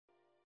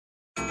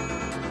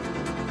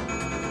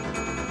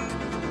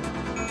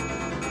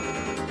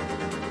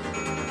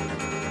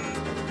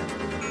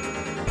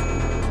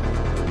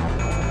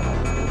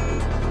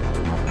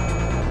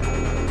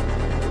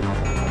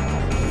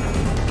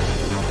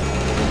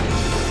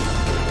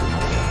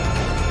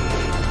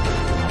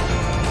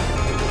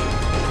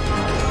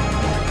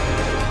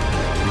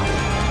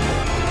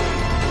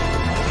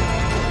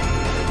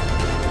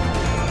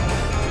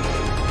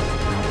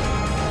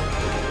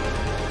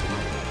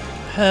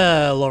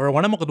Hello,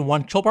 everyone, and welcome to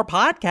One Control Bar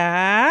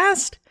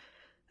Podcast,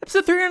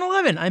 episode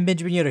 311. I'm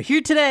Benjamin Yoder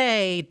here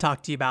today to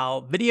talk to you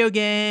about video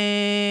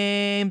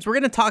games. We're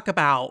going to talk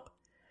about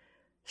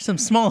some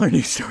smaller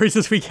news stories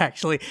this week,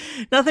 actually.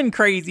 Nothing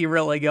crazy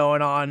really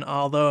going on,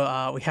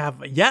 although we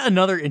have yet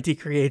another Inti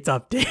Creates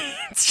update.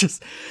 It's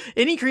just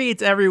Inti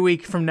Creates every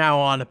week from now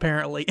on,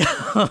 apparently.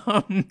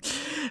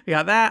 We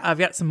got that. I've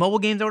got some mobile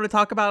games I want to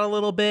talk about a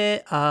little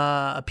bit.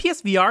 A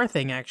PSVR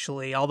thing,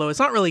 actually, although it's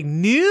not really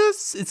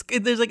news.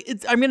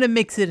 I'm going to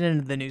mix it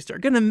into the news story.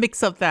 I'm going to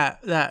mix up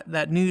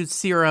that news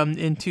serum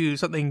into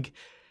something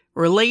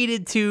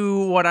related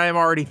to what I'm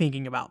already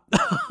thinking about.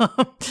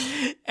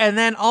 And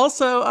then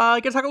also,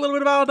 I'm going to talk a little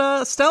bit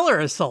about Stellar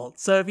Assault.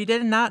 So if you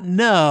did not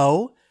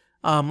know,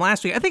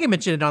 last week, I think I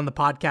mentioned it on the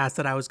podcast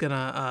that I was going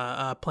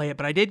to play it,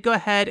 but I did go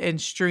ahead and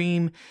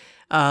stream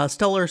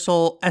Stellar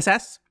Assault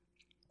SS,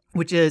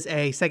 which is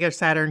a Sega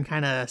Saturn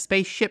kind of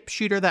spaceship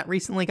shooter that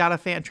recently got a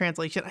fan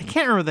translation. I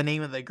can't remember the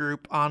name of the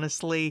group,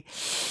 honestly.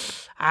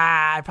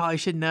 I probably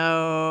should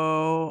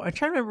know. I'm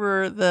trying to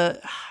remember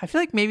I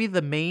feel like maybe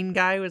the main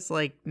guy was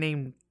like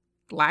named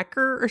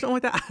Lacquer or something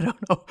like that. I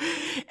don't know.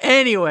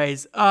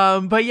 Anyways,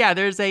 but yeah,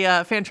 there's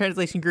a fan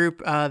translation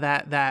group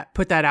that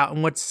put that out.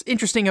 And what's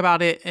interesting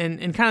about it, and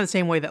in kind of the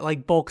same way that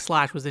like Bulk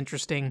Slash was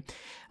interesting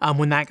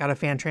when that got a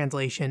fan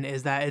translation,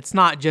 is that it's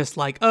not just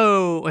like,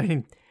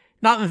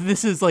 not that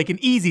this is like an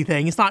easy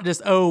thing. It's not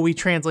just, we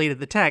translated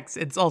the text.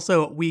 It's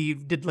also, we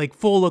did like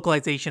full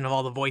localization of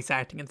all the voice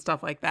acting and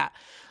stuff like that.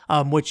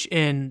 Which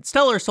in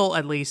Stellar Assault,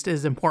 at least,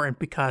 is important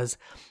because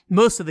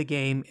most of the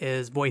game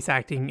is voice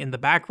acting in the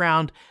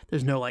background.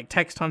 There's no like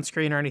text on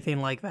screen or anything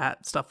like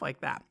that, stuff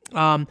like that.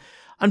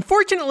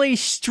 Unfortunately,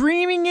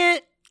 streaming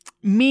it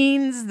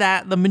means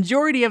that the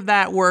majority of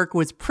that work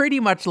was pretty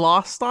much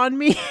lost on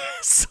me.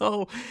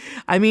 So,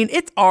 I mean,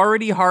 it's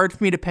already hard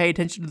for me to pay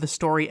attention to the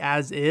story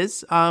as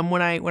is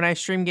when I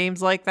stream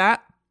games like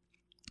that.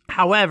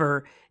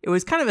 However, it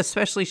was kind of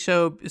especially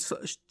so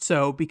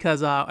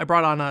because I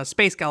brought on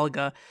Space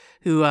Galaga,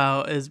 who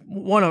is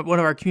one of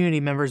our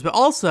community members, but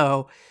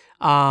also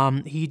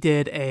he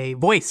did a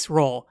voice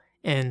role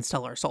in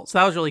Stellar Assault. So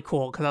that was really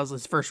cool because that was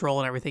his first role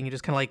and everything. He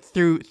just kind of like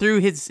threw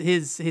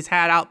his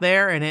hat out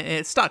there and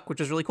it stuck, which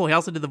was really cool. He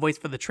also did the voice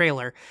for the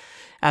trailer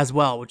as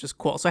well, which is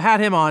cool. So I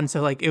had him on.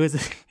 So like it was,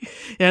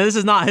 this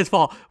is not his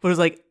fault, but it was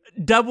like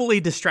doubly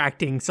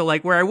distracting. So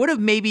like where I would have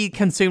maybe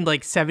consumed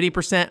like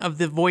 70% of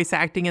the voice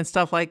acting and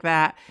stuff like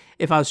that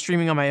if I was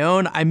streaming on my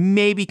own, I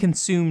maybe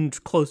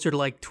consumed closer to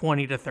like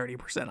 20 to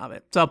 30% of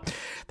it. So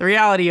the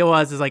reality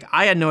is like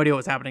I had no idea what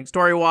was happening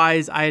story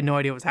wise. I had no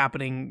idea what was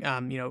happening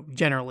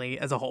generally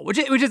as a whole, which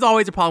is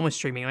always a problem with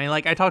streaming. I mean,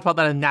 like I talked about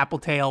that in Apple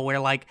Tale, where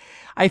like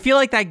I feel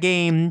like that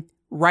game,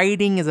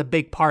 writing is a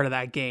big part of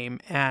that game,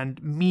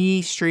 and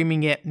me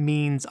streaming it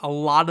means a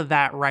lot of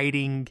that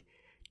writing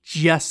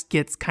just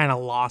gets kind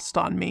of lost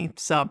on me.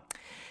 So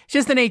it's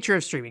just the nature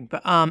of streaming.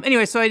 But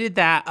anyway, so I did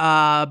that.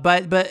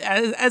 But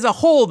as a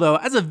whole, though,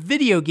 as a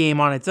video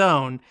game on its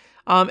own,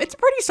 it's a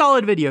pretty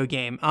solid video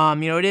game.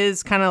 It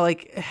is kind of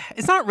like,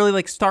 it's not really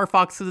like Star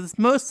Fox, because it's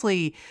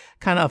mostly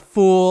kind of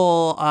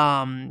full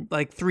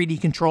like 3D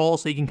control,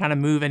 so you can kind of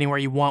move anywhere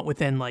you want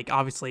within like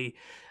obviously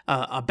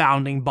a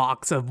bounding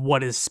box of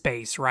what is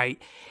space, right?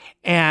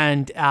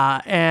 And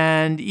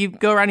you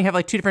go around, you have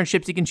like two different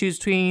ships you can choose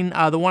between.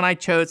 The one I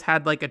chose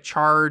had like a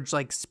charge,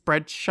 like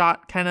spread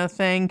shot kind of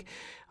thing.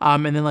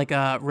 And then like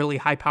a really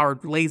high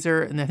powered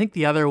laser. And I think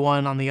the other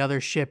one on the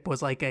other ship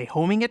was like a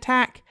homing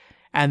attack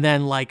and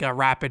then like a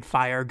rapid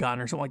fire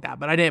gun or something like that.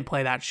 But I didn't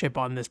play that ship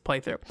on this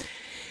playthrough.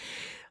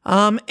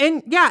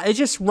 And yeah, it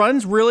just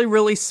runs really,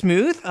 really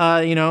smooth.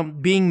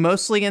 Being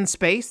mostly in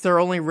space, they're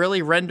only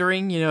really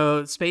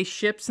rendering,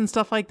 spaceships and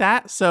stuff like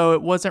that. So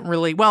it wasn't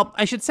really, well,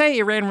 I should say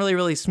it ran really,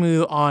 really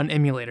smooth on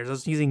emulators. I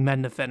was using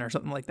Mendafin or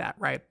something like that,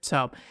 right?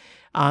 So,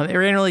 it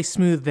ran really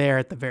smooth there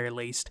at the very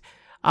least.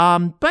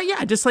 But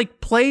yeah, it just like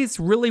plays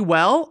really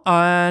well,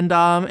 and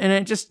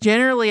it just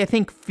generally, I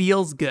think,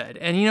 feels good.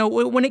 And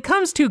when it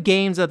comes to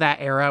games of that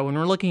era, when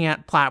we're looking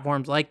at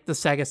platforms like the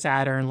Sega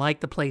Saturn, like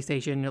the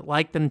PlayStation,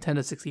 like the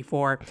Nintendo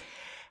 64,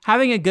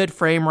 having a good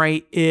frame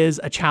rate is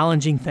a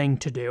challenging thing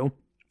to do.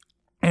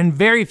 And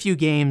very few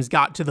games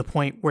got to the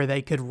point where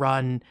they could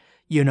run,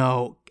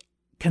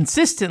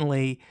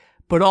 consistently,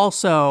 but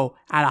also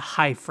at a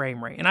high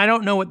frame rate. And I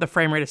don't know what the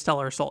frame rate of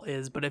Stellar Assault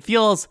is, but it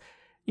feels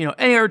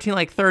anywhere between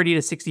like 30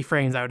 to 60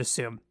 frames, I would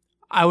assume.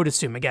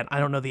 Again, I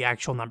don't know the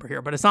actual number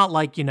here, but it's not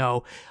like,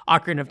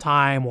 Ocarina of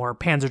Time or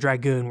Panzer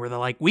Dragoon where they're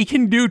like, we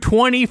can do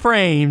 20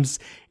 frames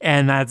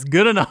and that's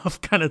good enough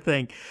kind of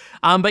thing.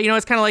 But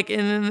it's kind of like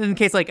in the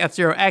case like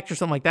F-Zero X or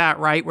something like that,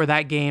 right? Where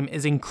that game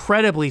is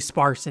incredibly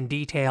sparse in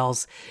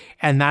details.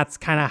 And that's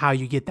kind of how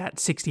you get that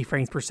 60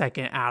 frames per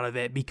second out of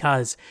it,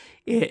 because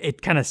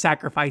it kind of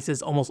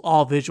sacrifices almost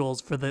all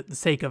visuals for the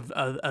sake of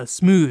a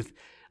smooth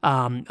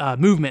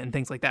movement and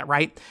things like that,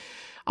 right?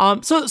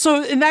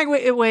 So in that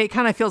way, it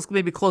kind of feels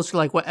maybe closer to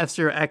like what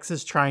F-Zero X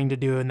is trying to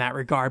do in that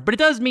regard. But it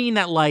does mean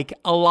that like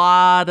a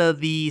lot of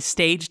the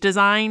stage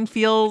design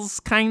feels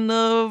kind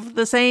of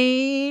the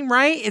same,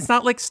 right? It's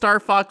not like Star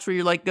Fox where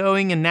you're like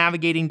going and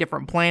navigating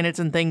different planets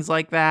and things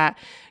like that.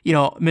 You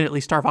know,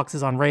 admittedly, Star Fox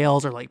is on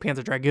rails, or like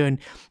Panzer Dragoon.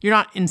 You're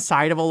not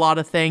inside of a lot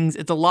of things.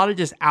 It's a lot of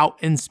just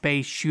out in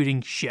space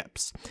shooting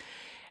ships.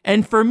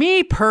 And for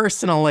me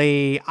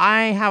personally,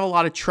 I have a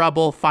lot of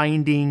trouble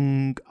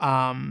finding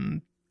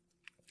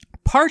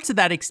parts of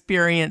that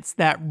experience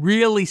that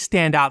really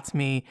stand out to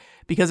me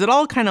because it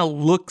all kind of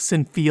looks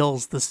and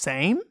feels the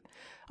same.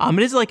 It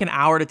is like an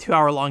hour to 2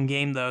 hour long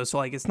game though, so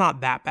like it's not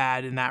that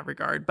bad in that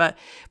regard. But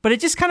it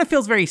just kind of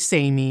feels very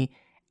samey.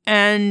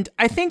 And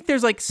I think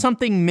there's like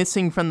something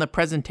missing from the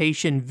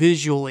presentation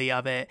visually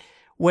of it,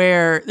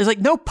 where there's like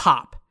no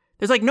pop.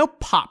 There's like no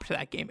pop to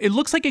that game. It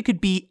looks like it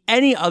could be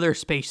any other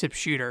spaceship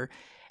shooter.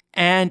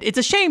 And it's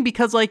a shame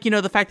because, like, you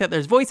know, the fact that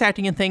there's voice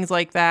acting and things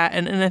like that,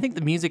 and I think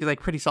the music is, like,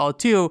 pretty solid,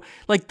 too.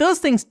 Like, those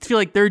things feel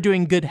like they're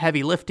doing good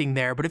heavy lifting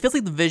there, but it feels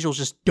like the visuals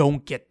just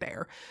don't get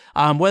there.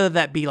 Whether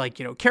that be, like,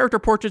 you know, character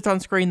portraits on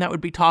screen that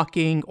would be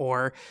talking,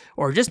 or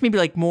just maybe,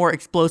 like, more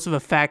explosive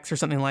effects or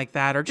something like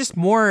that, or just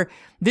more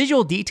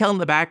visual detail in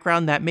the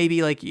background that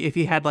maybe, like, if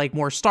you had, like,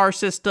 more star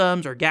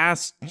systems or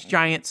gas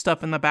giant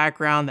stuff in the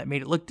background that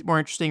made it look more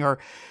interesting, or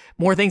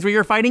more things where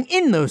you're fighting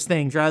in those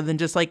things rather than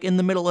just like in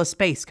the middle of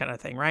space kind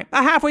of thing, right?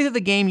 Halfway through the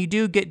game, you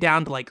do get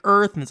down to like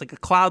Earth, and there's like a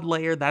cloud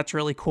layer. That's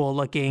really cool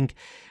looking.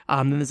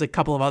 Then there's a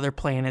couple of other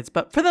planets.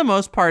 But for the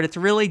most part, it's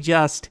really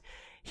just,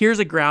 here's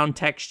a ground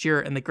texture,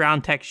 and the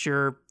ground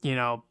texture, you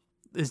know,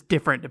 is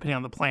different depending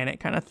on the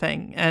planet kind of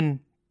thing. And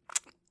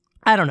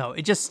I don't know,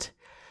 it just,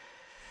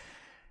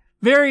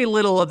 very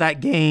little of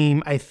that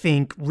game, I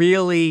think,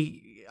 really,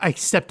 I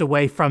stepped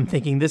away from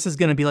thinking this is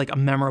going to be like a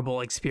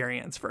memorable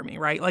experience for me,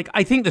 right? Like,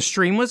 I think the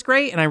stream was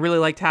great, and I really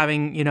liked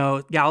having, you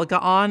know,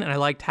 Gallica on, and I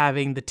liked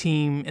having the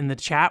team in the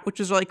chat, which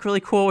was like really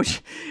cool,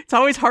 which it's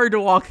always hard to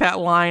walk that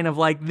line of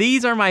like,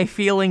 these are my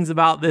feelings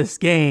about this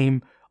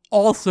game.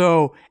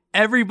 Also,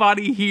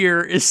 everybody here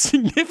is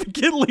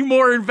significantly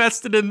more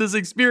invested in this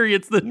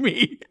experience than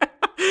me.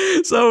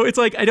 So it's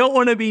like, I don't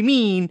want to be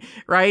mean,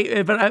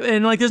 right? But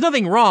and like, there's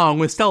nothing wrong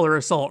with Stellar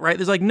Assault, right?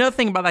 There's like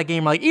nothing about that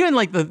game, like even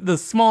like the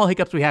small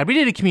hiccups we had. We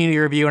did a community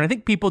review, and I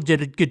think people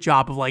did a good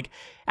job of like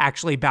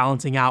actually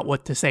balancing out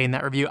what to say in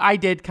that review. I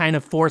did kind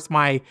of force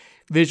my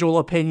visual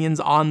opinions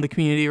on the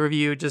community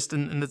review, just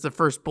and it's the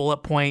first bullet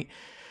point.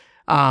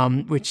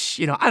 Which,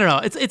 you know, I don't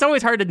know. It's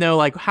always hard to know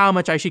like how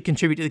much I should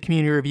contribute to the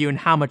community review and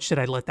how much should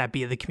I let that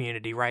be the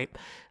community, right?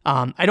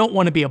 I don't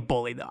want to be a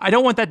bully though. I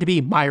don't want that to be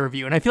my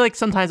review. And I feel like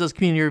sometimes those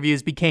community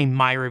reviews became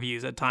my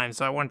reviews at times.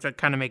 So I wanted to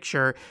kind of make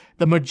sure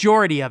the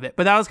majority of it,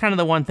 but that was kind of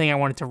the one thing I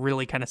wanted to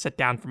really kind of sit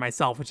down for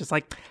myself, which is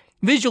like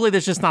visually,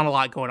 there's just not a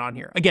lot going on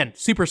here. Again,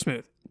 super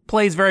smooth,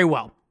 plays very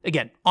well.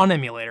 Again, on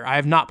emulator. I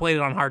have not played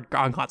it on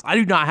console. I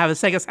do not have a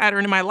Sega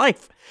Saturn in my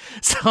life.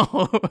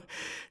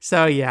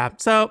 So yeah.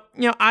 So,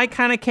 you know, I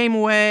kind of came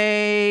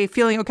away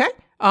feeling okay.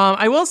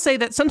 I will say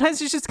that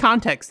sometimes it's just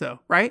context though,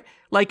 right?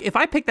 Like if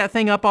I picked that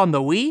thing up on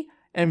the Wii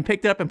and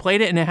picked it up and played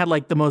it, and it had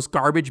like the most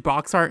garbage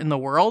box art in the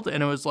world,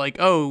 and it was like,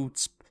 oh,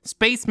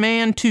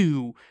 Spaceman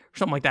 2 or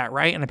something like that,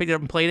 right? And I picked it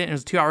up and played it, and it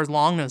was 2 hours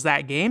long, and it was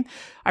that game.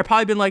 I'd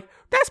probably been like,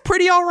 that's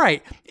pretty all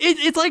right.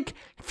 It's like,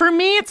 for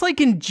me, it's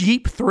like in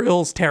Jeep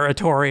Thrills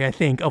territory, I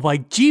think, of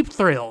like Jeep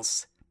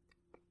Thrills.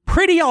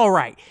 Pretty all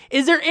right.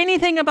 Is there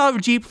anything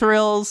about Jeep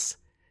Thrills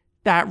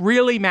that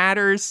really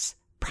matters?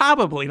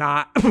 Probably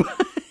not.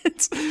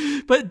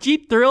 But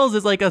Jeep Thrills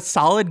is like a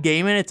solid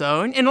game in its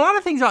own. And a lot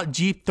of things about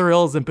Jeep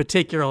Thrills in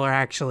particular are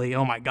actually,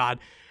 oh my God.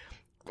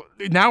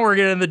 Now we're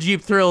getting the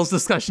Jeep Thrills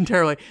discussion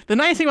terribly. The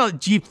nice thing about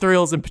Jeep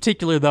Thrills in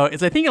particular, though,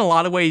 is I think in a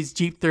lot of ways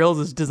Jeep Thrills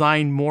is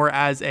designed more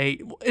as it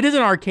is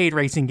an arcade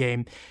racing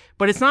game,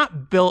 but it's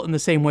not built in the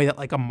same way that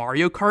like a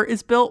Mario Kart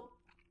is built.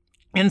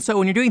 And so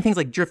when you're doing things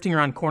like drifting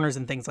around corners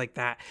and things like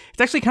that,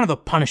 it's actually kind of a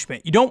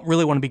punishment. You don't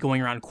really want to be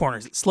going around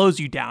corners. It slows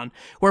you down.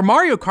 Where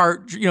Mario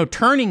Kart, you know,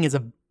 turning is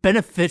a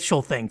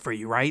beneficial thing for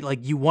you, right?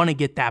 Like you want to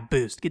get that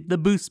boost. Get the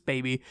boost,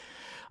 baby.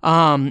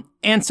 And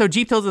so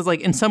Jeep Thrills is like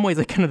in some ways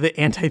like kind of the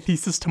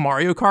antithesis to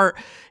Mario Kart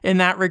in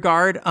that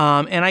regard.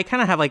 And I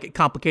kind of have like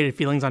complicated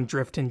feelings on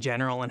drift in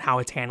general and how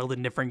it's handled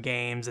in different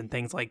games and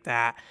things like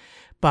that.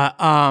 But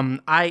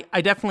I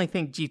definitely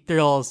think Jeep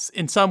Thrills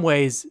in some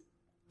ways,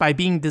 by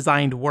being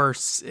designed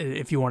worse,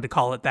 if you want to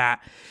call it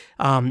that,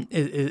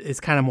 is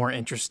kind of more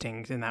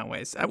interesting in that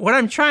way. So what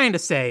I'm trying to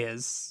say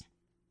is,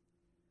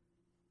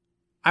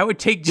 I would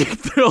take Jeep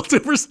Thrills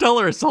over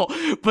Stellar Assault,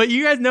 but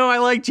you guys know I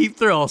like Jeep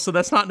Thrills, so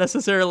that's not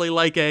necessarily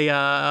like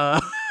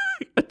a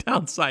a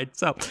downside.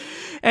 So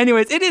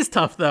anyways, it is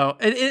tough though.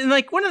 And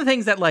like one of the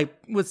things that like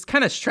was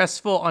kind of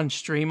stressful on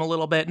stream a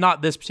little bit,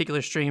 not this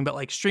particular stream, but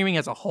like streaming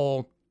as a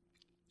whole,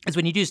 is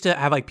when you used to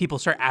have like people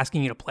start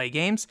asking you to play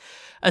games,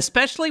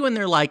 especially when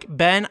they're like,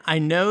 Ben, I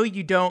know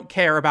you don't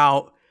care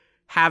about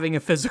having a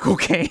physical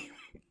game.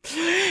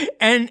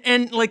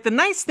 and like the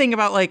nice thing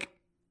about like,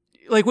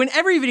 like when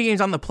every video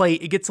game's on the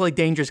plate, it gets like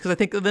dangerous because I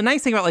think the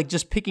nice thing about like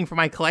just picking from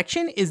my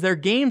collection is they're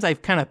games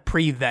I've kind of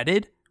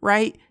pre-vetted,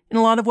 right? In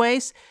a lot of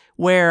ways,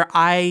 where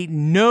I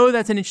know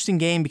that's an interesting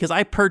game because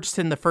I purchased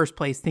it in the first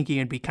place thinking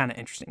it'd be kind of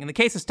interesting. In the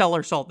case of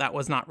Stellar Assault, that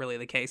was not really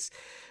the case.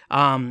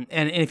 And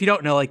if you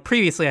don't know, like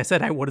previously I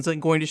said I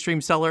wasn't going to stream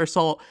Stellar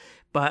Assault,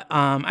 but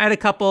I had a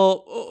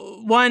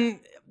couple. One,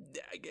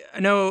 I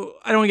know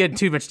I don't want to get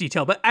into too much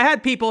detail, but I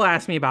had people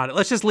ask me about it.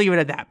 Let's just leave it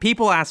at that.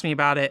 People asked me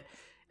about it.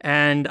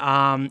 And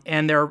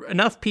there are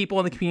enough people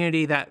in the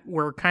community that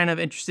were kind of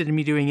interested in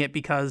me doing it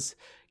because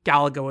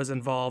Galaga was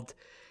involved.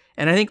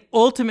 And I think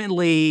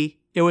ultimately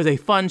it was a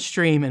fun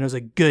stream and it was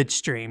a good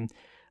stream.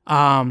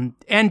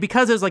 And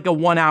because it was like a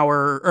 1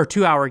 hour or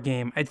 2 hour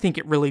game, I think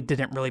it really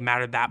didn't really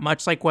matter that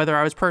much, like whether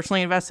I was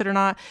personally invested or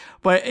not.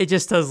 But it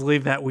just does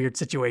leave that weird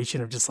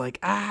situation of just like,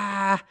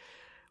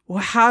 well,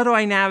 how do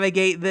I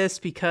navigate this?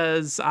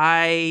 Because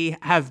I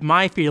have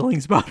my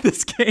feelings about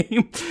this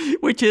game,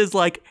 which is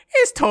like,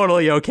 it's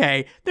totally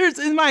okay.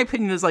 In my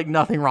opinion, there's like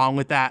nothing wrong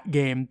with that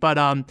game. But,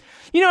 I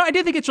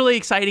do think it's really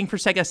exciting for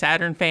Sega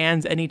Saturn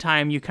fans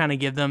anytime you kind of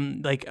give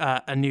them like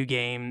a new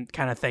game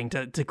kind of thing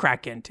to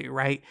crack into,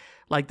 right?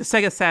 Like the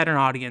Sega Saturn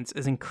audience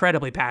is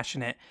incredibly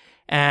passionate.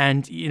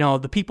 And,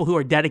 the people who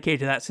are dedicated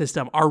to that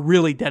system are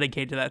really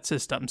dedicated to that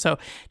system. So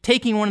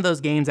taking one of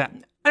those games that,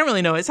 I don't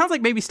really know. It sounds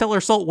like maybe Stellar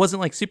Assault wasn't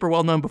like super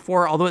well known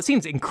before, although it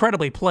seems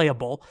incredibly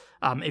playable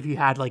if you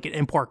had like an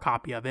import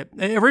copy of it.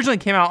 It originally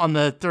came out on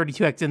the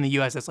 32X in the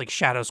US as like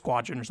Shadow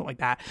Squadron or something like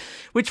that,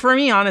 which for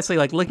me, honestly,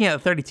 like looking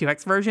at the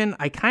 32X version,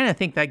 I kind of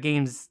think that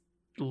game's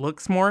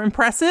looks more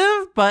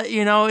impressive, but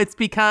it's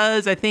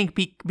because I think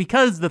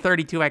because the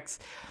 32X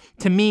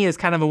to me is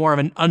kind of more of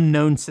an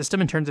unknown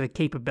system in terms of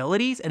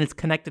capabilities, and it's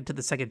connected to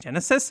the Sega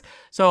Genesis.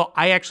 So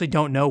I actually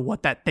don't know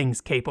what that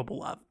thing's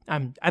capable of.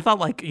 I thought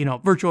like,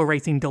 Virtual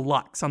Racing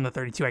Deluxe on the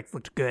 32X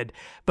looked good,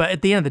 but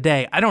at the end of the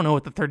day, I don't know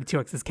what the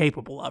 32X is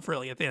capable of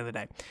really at the end of the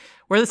day.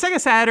 Where the Sega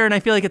Saturn, I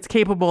feel like it's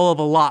capable of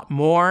a lot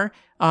more.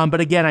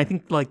 But again, I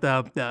think like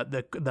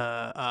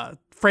the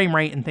frame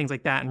rate and things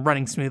like that and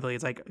running smoothly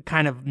is like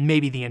kind of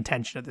maybe the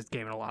intention of this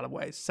game in a lot of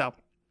ways. So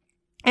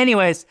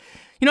anyways,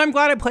 I'm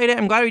glad I played it.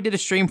 I'm glad we did a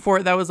stream for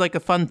it. That was like a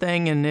fun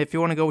thing. And if you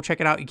want to go check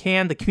it out, you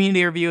can. The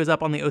community review is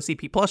up on the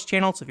OCP Plus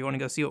channel. So if you want to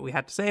go see what we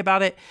had to say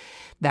about it,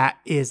 that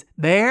is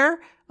there.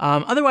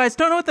 Otherwise,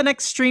 don't know what the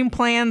next stream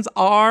plans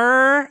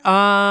are.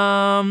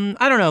 I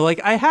don't know.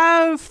 Like I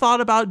have thought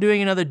about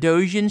doing another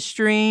Dojin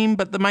stream,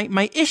 but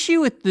my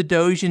issue with the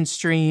Dojin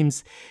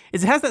streams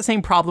is it has that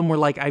same problem where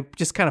like I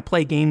just kind of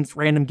play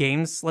random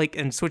games, like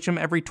and switch them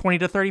every 20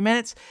 to 30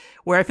 minutes,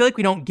 where I feel like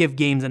we don't give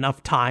games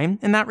enough time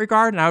in that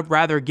regard. And I would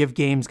rather give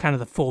games kind of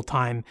the full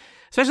time,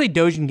 especially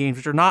Dojin games,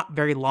 which are not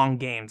very long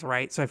games,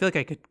 right? So I feel like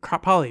I could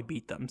probably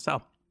beat them.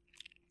 So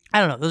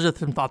I don't know. Those are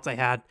some thoughts I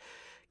had.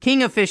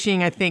 King of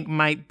Fishing, I think,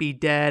 might be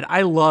dead.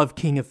 I love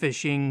King of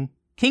Fishing.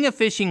 King of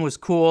Fishing was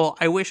cool.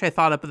 I wish I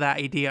thought up of that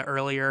idea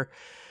earlier,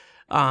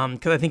 because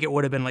I think it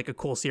would have been like a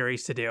cool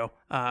series to do.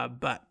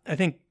 But I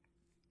think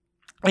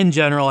in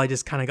general, I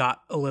just kind of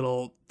got a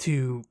little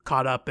too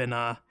caught up in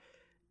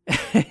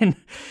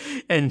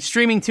and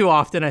streaming too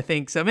often, I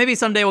think. So maybe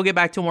someday we'll get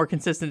back to a more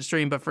consistent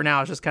stream, but for now,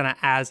 it's just kind of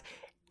as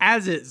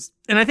is.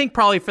 And I think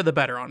probably for the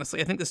better,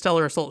 honestly. I think the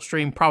Stellar Assault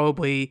stream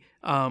probably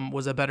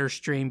was a better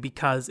stream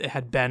because it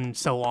had been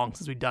so long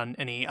since we'd done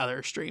any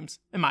other streams,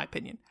 in my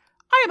opinion.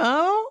 I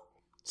know.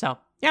 So,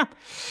 yeah.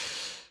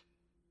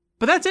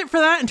 But that's it for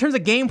that in terms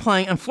of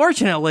gameplay.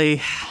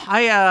 Unfortunately,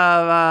 I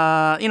have,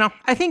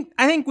 I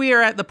think we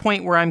are at the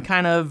point where I'm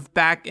kind of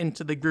back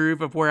into the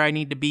groove of where I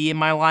need to be in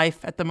my life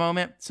at the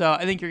moment. So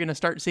I think you're going to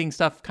start seeing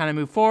stuff kind of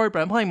move forward,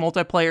 but I'm playing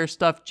multiplayer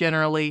stuff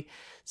generally.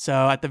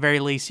 So at the very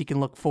least, you can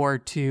look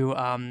forward to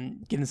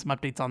getting some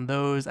updates on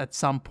those at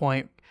some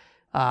point.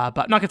 But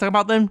I'm not going to talk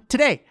about them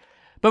today.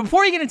 But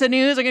before we get into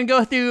news, I'm going to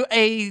go through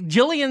a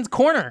Jillian's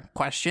Corner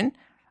question.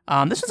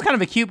 This was kind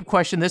of a cute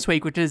question this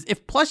week, which is,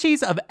 if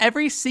plushies of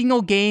every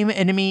single game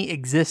enemy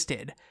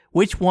existed,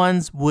 which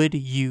ones would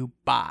you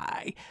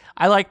buy?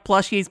 I like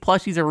plushies.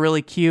 Plushies are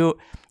really cute.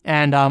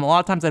 And a lot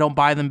of times I don't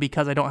buy them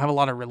because I don't have a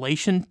lot of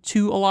relation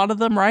to a lot of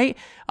them, right?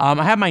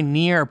 I have my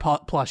Nier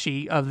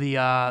plushie of the,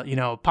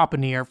 Papa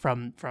Nier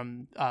from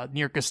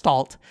Nier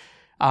Gestalt.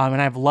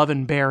 And I have Love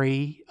and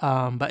Berry,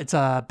 but it's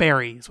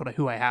Berry is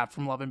who I have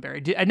from Love and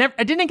Berry. I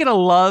didn't get a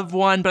Love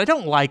one, but I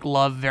don't like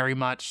Love very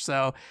much,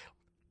 so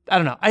I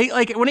don't know. I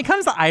like when it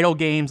comes to idol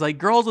games, like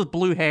girls with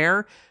blue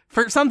hair,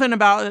 for something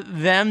about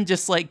them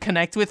just like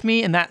connect with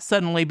me, and that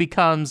suddenly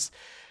becomes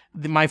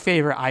my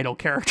favorite idol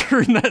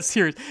character in that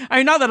series. I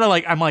mean, not that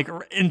I'm like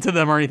into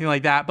them or anything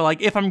like that, but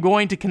like if I'm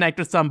going to connect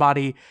with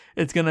somebody,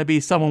 it's gonna be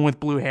someone with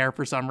blue hair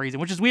for some reason,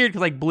 which is weird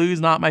because like blue's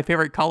not my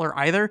favorite color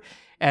either.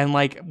 And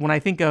like when I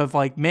think of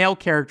like male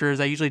characters,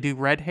 I usually do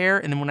red hair,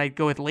 and then when I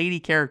go with lady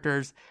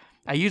characters,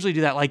 I usually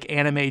do that like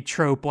anime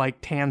trope, like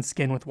tan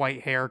skin with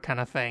white hair kind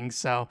of thing.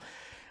 So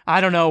I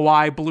don't know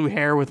why blue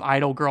hair with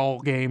idol girl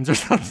games or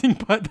something,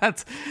 but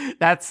that's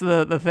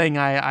the thing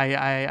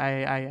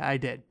I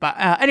did. But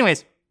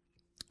anyways.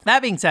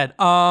 That being said,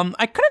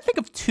 I couldn't think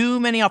of too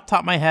many off the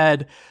top of my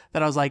head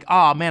that I was like,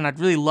 oh man, I'd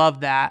really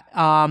love that.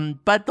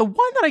 But the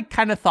one that I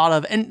kind of thought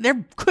of, and this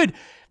could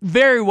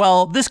very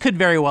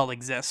well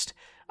exist.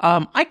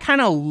 I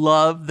kind of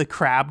love the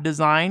crab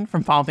design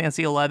from Final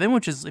Fantasy XI,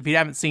 which is, if you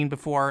haven't seen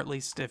before, at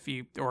least if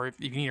you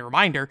need a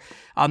reminder,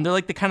 they're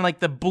like the kind of like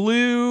the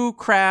blue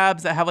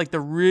crabs that have like the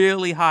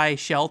really high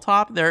shell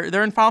top.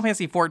 They're in Final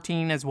Fantasy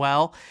XIV as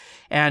well.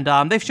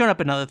 And they've shown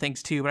up in other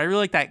things too, but I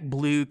really like that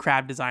blue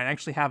crab design. I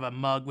actually have a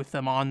mug with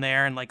them on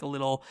there and like a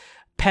little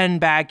pen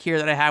bag here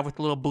that I have with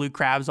little blue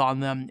crabs on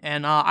them.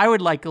 And I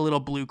would like a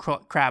little blue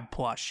crab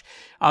plush.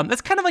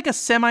 That's kind of like a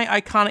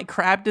semi-iconic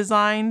crab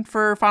design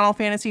for Final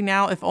Fantasy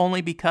now, if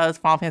only because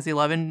Final Fantasy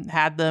XI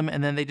had them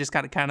and then they just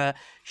got kind of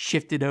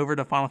shifted over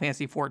to Final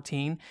Fantasy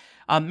XIV.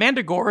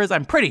 Mandragoras,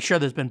 I'm pretty sure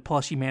there's been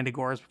plushy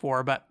Mandragoras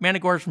before, but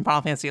Mandragoras from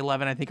Final Fantasy XI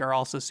I think are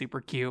also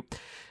super cute,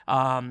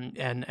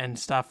 and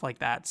stuff like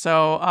that.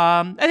 So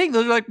I think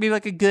those are maybe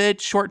like a good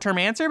short-term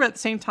answer, but at the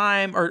same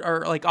time,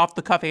 or like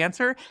off-the-cuff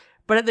answer.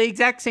 But at the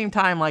exact same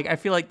time, like I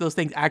feel like those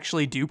things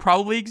actually do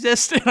probably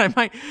exist, and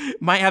I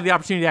might have the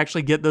opportunity to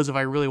actually get those if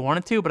I really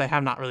wanted to, but I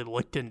have not really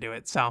looked into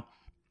it. So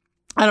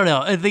I don't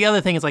know. The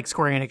other thing is like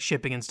Square Enix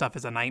shipping and stuff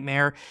is a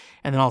nightmare.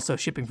 And then also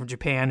shipping from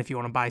Japan, if you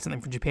want to buy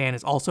something from Japan,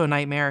 is also a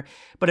nightmare.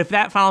 But if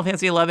that Final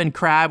Fantasy XI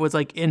crab was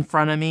like in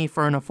front of me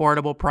for an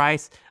affordable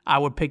price, I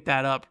would pick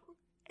that up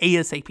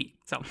ASAP.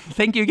 So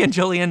thank you again,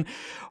 Julian,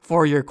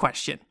 for your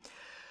question.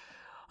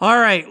 All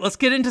right, let's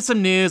get into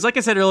some news. Like I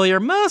said earlier,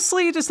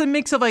 mostly just a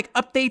mix of like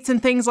updates and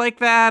things like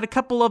that. A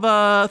couple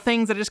of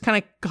things that just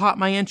kind of caught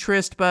my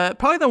interest, but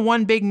probably the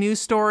one big news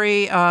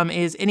story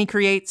is Any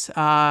Creates.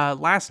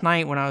 Last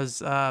night when I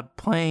was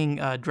playing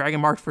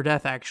Dragon Marked for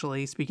Death,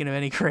 actually, speaking of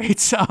Any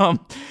Creates,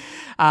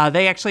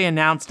 they actually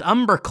announced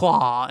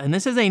Umberclaw, and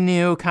this is a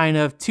new kind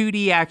of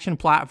 2D action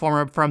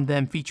platformer from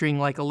them featuring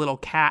like a little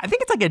cat. I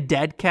think it's like a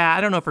dead cat.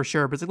 I don't know for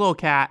sure, but it's a little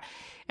cat.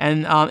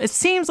 And it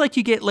seems like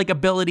you get like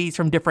abilities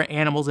from different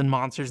animals and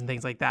monsters and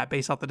things like that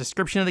based off the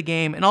description of the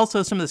game. And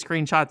also some of the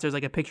screenshots, there's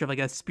like a picture of like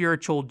a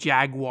spiritual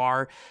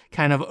jaguar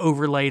kind of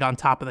overlaid on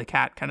top of the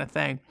cat kind of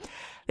thing.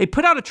 They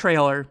put out a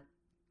trailer.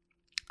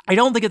 I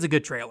don't think it's a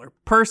good trailer.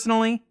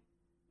 Personally,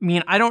 I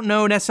mean, I don't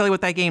know necessarily what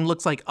that game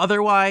looks like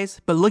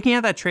otherwise, but looking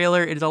at that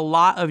trailer, it is a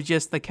lot of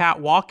just the cat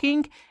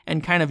walking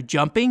and kind of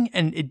jumping,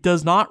 and it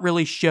does not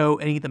really show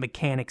any of the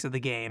mechanics of the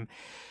game,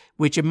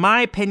 which in my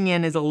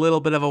opinion is a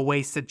little bit of a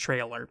wasted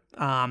trailer.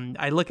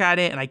 I look at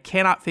it and I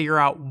cannot figure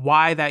out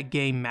why that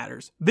game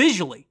matters.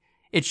 Visually,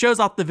 it shows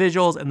off the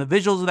visuals, and the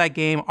visuals of that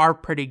game are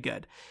pretty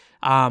good.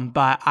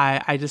 But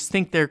I just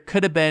think there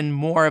could have been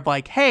more of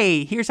like,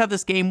 hey, here's how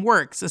this game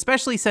works,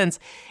 especially since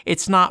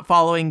it's not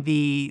following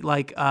the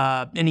like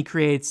Any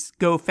Creates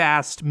go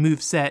fast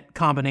moveset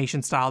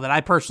combination style that I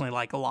personally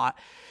like a lot.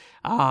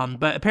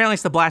 But apparently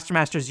it's the Blaster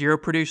Master Zero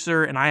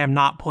producer, and I have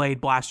not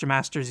played Blaster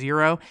Master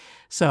Zero,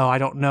 so I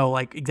don't know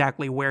like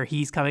exactly where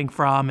he's coming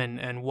from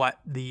and what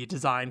the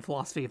design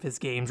philosophy of his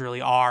games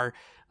really are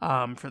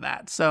for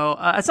that. So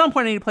at some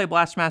point I need to play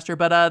Blaster Master,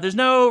 but there's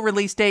no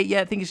release date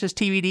yet. I think it's just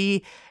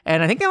TBD,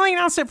 and I think they only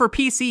announced it for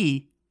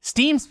PC,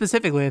 Steam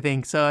specifically, I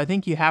think. So I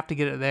think you have to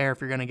get it there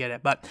if you're going to get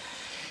it, but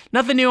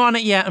nothing new on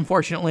it yet,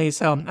 unfortunately.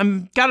 So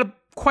I'm got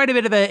quite a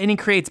bit of an Any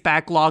Creates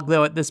backlog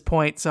though at this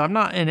point, so I'm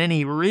not in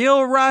any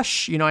real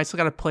rush. You know, I still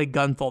got to play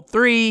Gunvolt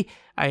 3.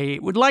 I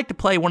would like to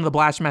play one of the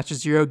Blaster Master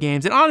Zero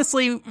games, and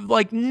honestly,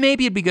 like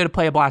maybe it'd be good to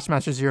play a Blaster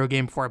Master Zero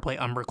game before I play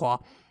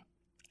Umberclaw,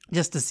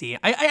 just to see.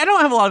 I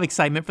don't have a lot of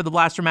excitement for the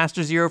Blaster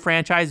Master Zero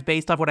franchise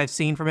based off what I've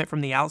seen from it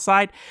from the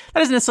outside. That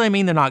doesn't necessarily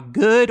mean they're not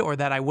good or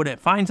that I wouldn't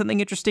find something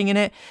interesting in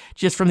it.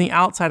 Just from the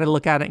outside, I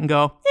look at it and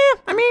go,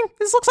 yeah, I mean,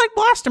 this looks like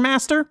Blaster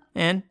Master,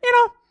 and you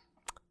know,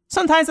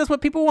 sometimes that's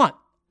what people want.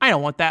 I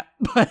don't want that,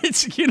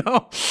 but you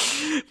know,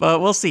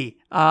 but we'll see.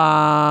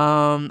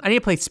 I need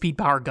to play Speed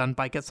Power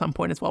Gunbike at some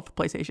point as well for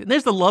PlayStation.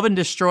 There's the Love and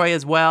Destroy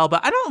as well,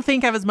 but I don't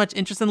think I have as much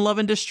interest in Love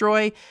and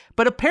Destroy,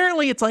 but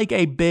apparently it's like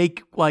a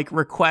big like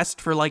request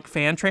for like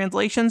fan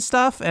translation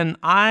stuff, and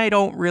I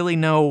don't really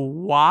know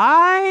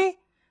why,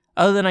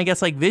 other than I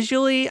guess like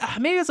visually,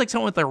 maybe it's like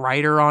someone with a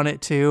writer on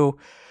it too.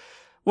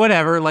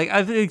 Whatever, like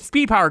I think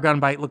Speed Power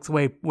Gunbite looks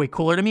way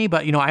cooler to me,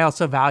 but you know, I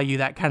also value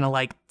that kind of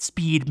like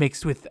speed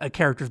mixed with a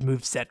character's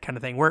moveset kind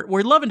of thing,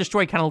 where Love and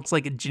Destroy kind of looks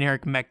like a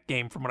generic mech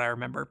game from what I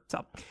remember.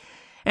 So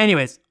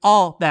anyways,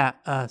 all that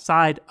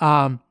aside,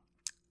 a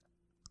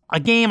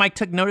game I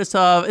took notice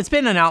of, it's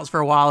been announced for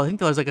a while, I think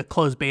there was like a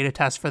closed beta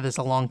test for this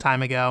a long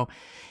time ago,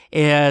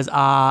 is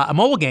a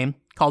mobile game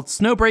called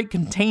Snowbreak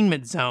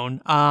Containment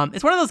Zone.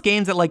 It's one of those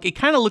games that like, it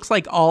kind of looks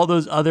like all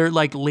those other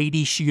like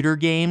lady shooter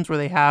games where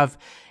they have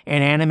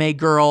an anime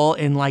girl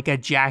in like a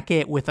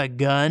jacket with a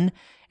gun,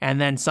 and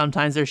then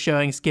sometimes they're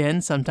showing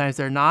skin, sometimes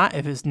they're not.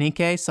 If it's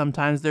Nikkei,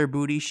 sometimes their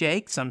booty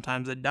shakes,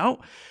 sometimes they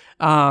don't.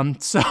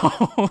 So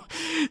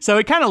so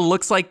it kind of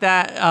looks like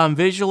that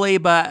visually,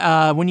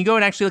 but when you go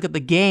and actually look at the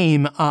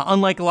game,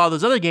 unlike a lot of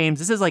those other games,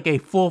 this is like a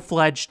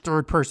full-fledged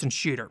third-person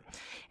shooter.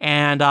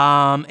 And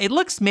it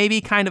looks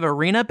maybe kind of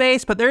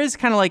arena-based, but there is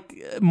kind of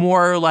like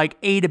more like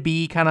A to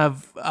B kind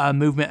of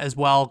movement as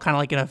well, kind of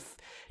like in a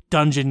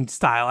dungeon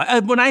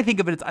style. When I think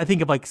of it, I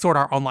think of like Sword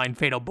Art Online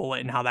Fatal Bullet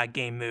and how that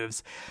game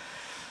moves.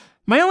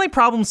 My only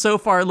problem so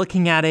far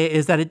looking at it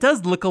is that it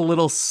does look a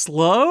little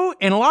slow,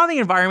 and a lot of the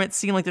environments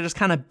seem like they're just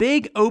kind of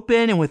big,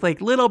 open, and with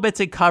like little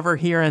bits of cover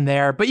here and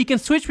there. But you can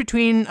switch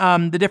between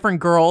the different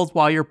girls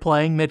while you're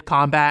playing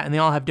mid-combat, and they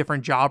all have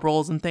different job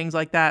roles and things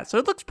like that. So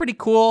it looks pretty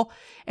cool.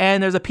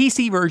 And there's a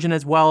PC version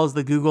as well as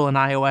the Google and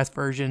iOS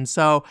version.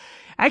 So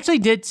I actually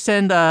did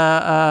send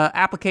a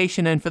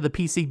application in for the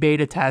PC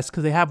beta test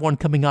because they have one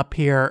coming up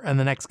here in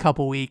the next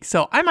couple weeks.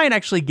 So I might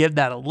actually give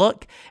that a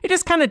look. It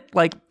just kind of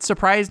like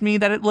surprised me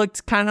that it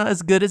looked kind of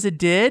as good as it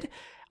did.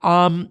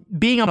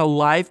 Being on a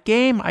live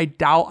game, I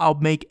doubt I'll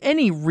make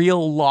any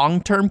real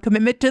long-term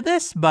commitment to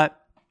this, but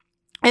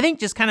I think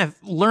just kind of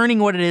learning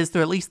what it is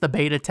through at least the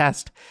beta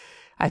test,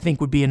 I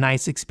think would be a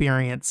nice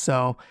experience.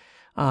 So,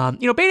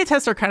 beta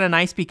tests are kind of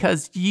nice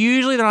because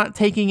usually they're not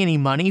taking any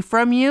money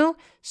from you.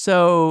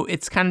 So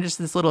it's kind of just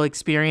this little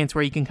experience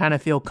where you can kind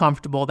of feel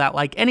comfortable that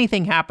like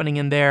anything happening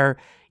in there,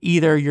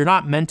 either you're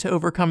not meant to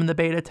overcome in the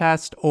beta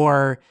test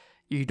or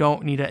you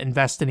don't need to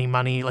invest any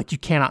money. Like you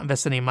cannot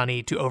invest any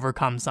money to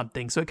overcome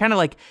something. So it kind of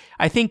like,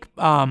 I think,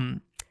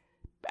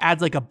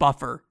 adds like a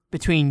buffer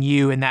between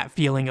you and that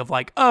feeling of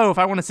like, oh, if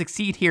I want to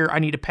succeed here, I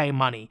need to pay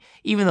money.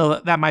 Even though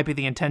that might be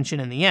the intention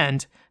in the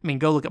end. I mean,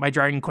 go look at my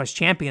Dragon Quest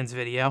Champions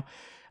video.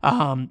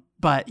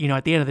 But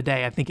at the end of the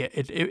day, I think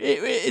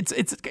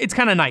it's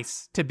kind of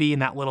nice to be in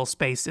that little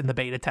space in the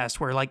beta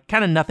test where like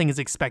kind of nothing is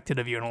expected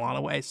of you in a lot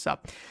of ways. So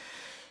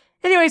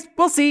anyways,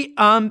 we'll see.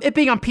 It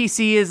being on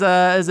PC is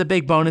a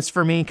big bonus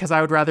for me because I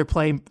would rather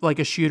play like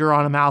a shooter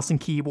on a mouse and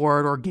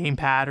keyboard or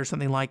gamepad or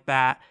something like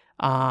that.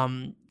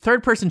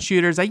 Third-person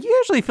shooters, I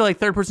usually feel like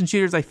third-person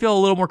shooters, I feel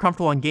a little more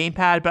comfortable on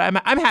gamepad, but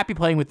I'm happy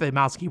playing with the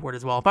mouse keyboard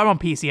as well. If I'm on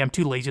PC, I'm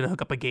too lazy to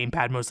hook up a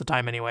gamepad most of the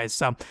time anyways,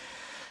 so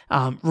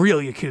real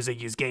Yakuza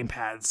use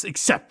gamepads,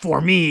 except for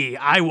me.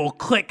 I will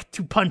click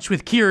to punch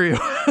with Kiryu.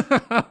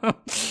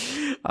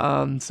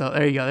 So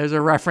there you go. There's a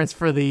reference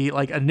for the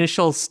like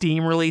initial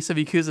Steam release of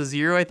Yakuza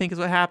 0, I think is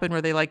what happened,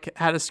 where they like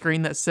had a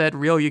screen that said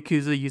real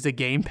Yakuza use a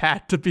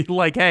gamepad to be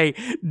like, hey,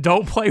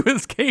 don't play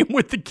this game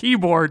with the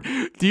keyboard.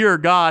 Dear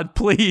God,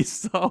 please.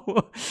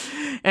 So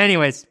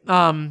anyways,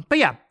 but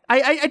yeah,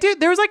 I do.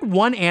 There was like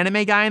one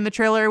anime guy in the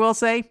trailer, I will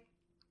say.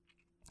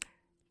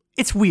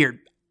 It's weird.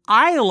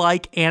 I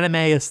like anime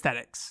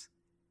aesthetics.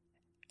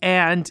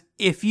 And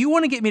if you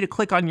want to get me to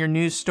click on your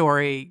news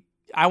story,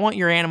 I want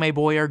your anime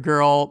boy or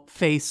girl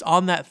face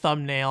on that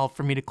thumbnail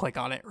for me to click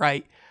on it,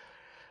 right?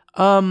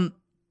 I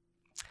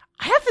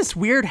have this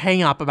weird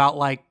hang up about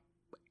like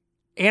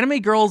anime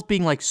girls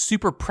being like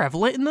super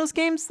prevalent in those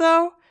games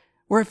though,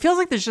 where it feels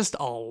like there's just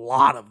a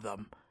lot of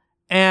them.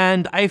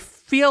 And I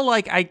feel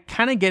like I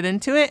kind of get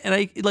into it and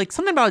I like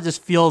something about it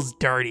just feels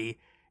dirty.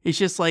 It's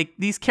just like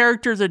these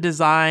characters are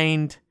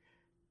designed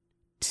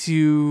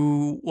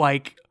to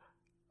like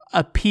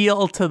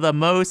appeal to the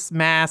most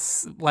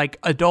mass like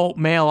adult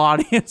male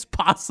audience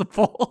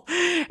possible,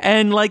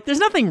 and like there's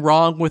nothing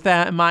wrong with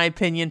that in my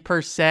opinion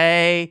per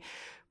se,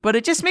 but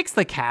it just makes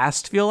the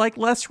cast feel like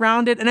less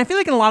rounded. And I feel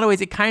like in a lot of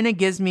ways it kind of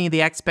gives me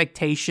the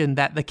expectation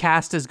that the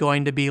cast is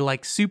going to be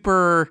like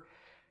super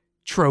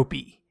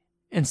tropey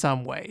in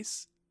some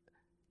ways,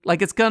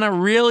 like it's gonna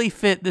really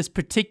fit this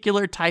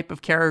particular type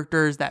of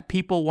characters that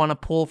people want to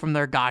pull from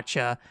their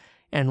gacha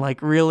and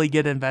like really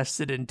get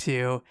invested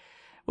into.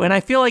 When I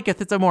feel like if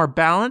it's a more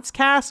balanced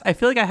cast, I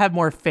feel like I have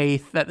more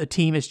faith that the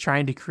team is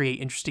trying to create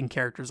interesting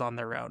characters on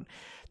their own.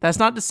 That's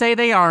not to say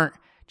they aren't,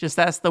 just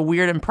that's the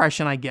weird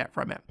impression I get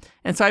from it.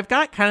 And so I've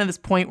got kind of this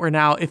point where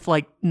now if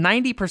like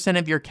 90%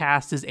 of your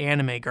cast is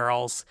anime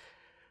girls,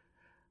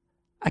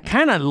 I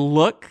kind of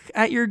look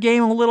at your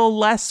game a little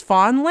less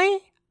fondly.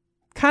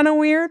 Kind of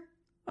weird.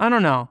 I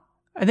don't know.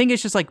 I think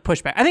it's just like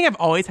pushback. I think I've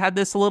always had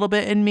this a little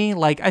bit in me.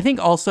 Like I think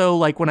also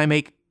like when I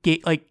make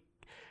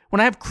when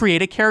I have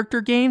create a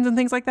character games and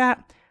things like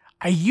that,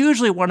 I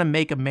usually want to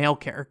make a male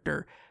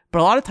character,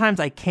 but a lot of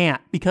times I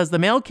can't because the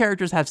male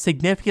characters have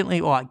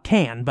significantly, well, I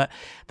can, but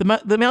the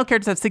male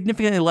characters have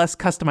significantly less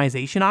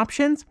customization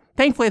options.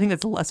 Thankfully, I think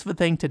that's less of a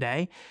thing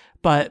today,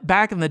 but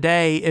back in the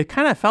day, it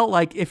kind of felt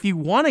like if you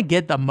want to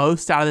get the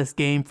most out of this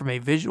game from a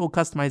visual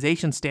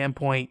customization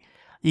standpoint,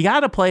 you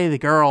got to play the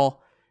girl.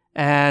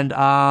 And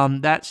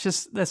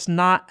that's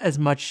not as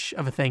much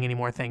of a thing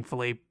anymore,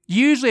 thankfully.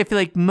 Usually I feel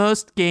like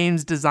most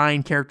games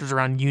design characters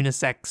around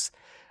unisex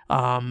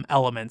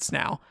elements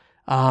now.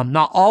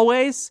 Not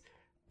always,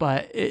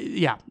 but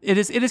it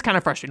is kind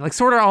of frustrating. Like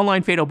Sword Art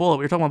Online Fatal Bullet,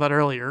 we were talking about that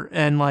earlier,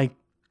 and like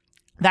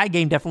that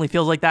game definitely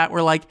feels like that,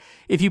 where like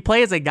if you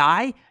play as a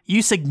guy,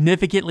 you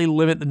significantly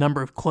limit the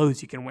number of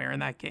clothes you can wear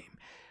in that game.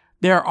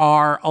 There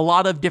are a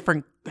lot of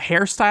different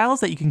hairstyles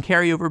that you can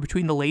carry over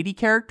between the lady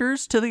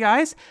characters to the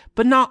guys,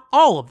 but not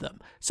all of them.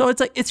 So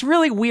it's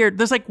really weird.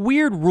 There's like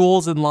weird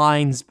rules and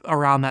lines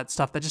around that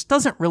stuff that just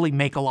doesn't really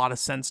make a lot of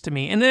sense to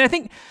me. And then I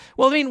think,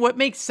 what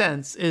makes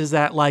sense is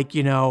that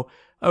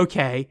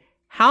okay,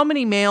 how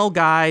many male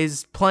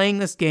guys playing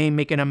this game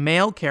making a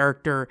male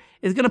character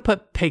is going to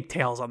put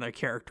pigtails on their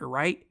character,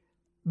 right?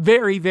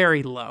 Very,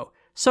 very low.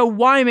 So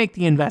why make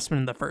the investment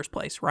in the first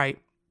place, right?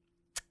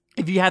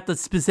 If you have to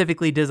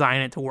specifically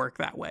design it to work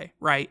that way,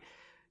 right?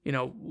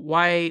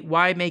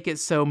 Why make it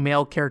so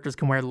male characters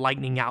can wear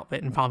Lightning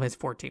outfit in Final Fantasy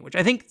 14, which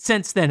I think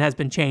since then has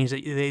been changed.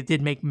 They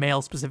did make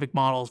male specific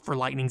models for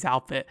Lightning's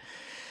outfit.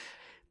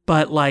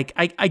 But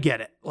I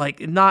get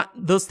it. Not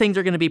those things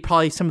are going to be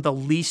probably some of the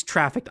least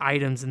trafficked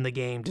items in the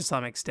game to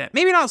some extent.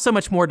 Maybe not so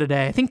much more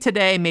today. I think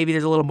today maybe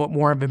there's a little bit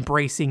more of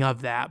embracing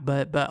of that,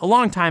 but a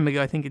long time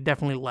ago I think it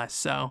definitely less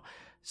so.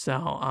 So,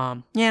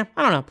 yeah,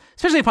 I don't know.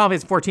 Especially Final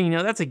Fantasy 14,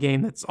 that's a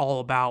game that's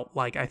all about,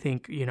 I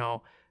think,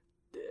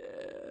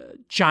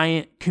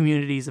 giant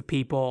communities of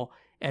people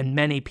and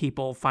many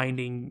people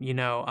finding,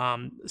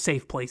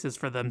 safe places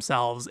for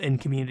themselves in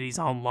communities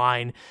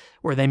online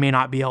where they may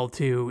not be able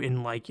to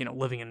in,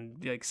 living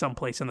in, some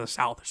place in the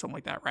South or something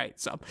like that, right?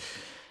 So,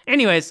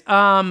 anyways,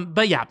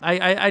 but yeah,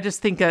 I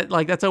just think that,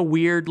 that's a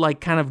weird,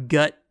 kind of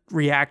gut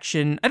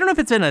reaction. I don't know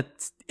if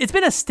it's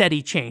been a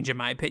steady change, in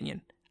my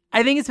opinion.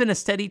 I think it's been a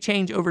steady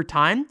change over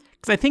time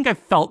because I think I've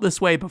felt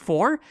this way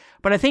before,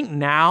 but I think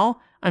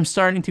now I'm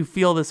starting to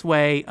feel this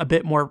way a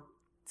bit more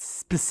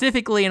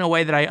specifically in a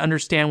way that I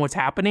understand what's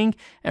happening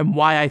and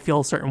why I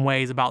feel certain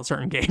ways about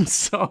certain games.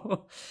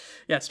 So,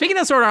 yeah, speaking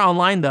of Sword Art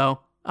Online, though,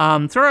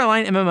 Sword Art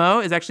Online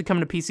MMO is actually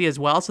coming to PC as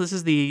well. So this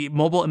is the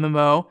mobile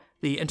MMO,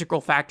 the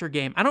Integral Factor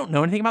game. I don't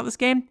know anything about this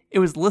game. It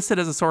was listed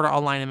as a Sword Art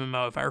Online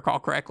MMO, if I recall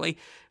correctly.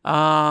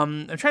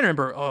 I'm trying to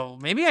remember. Oh,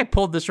 maybe I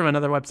pulled this from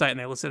another website and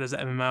they listed it as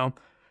an MMO.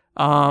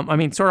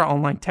 Sword Art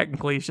Online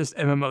technically is just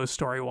MMO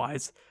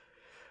story-wise.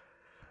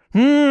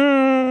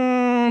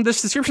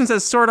 This description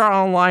says Sword Art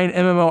Online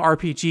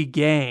MMORPG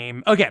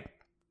game. Okay,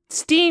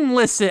 Steam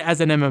lists it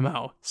as an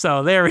MMO,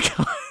 so there we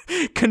go.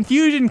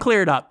 Confusion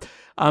cleared up.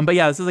 But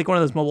yeah, this is one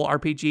of those mobile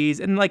RPGs,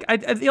 and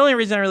the only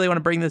reason I really want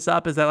to bring this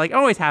up is that I'm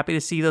always happy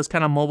to see those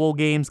kind of mobile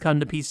games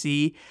come to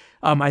PC.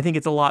 I think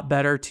it's a lot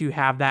better to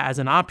have that as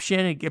an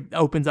option. It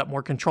opens up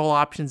more control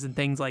options and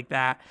things like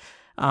that.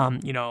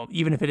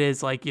 Even if it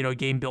is a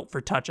game built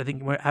for touch, I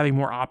think having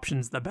more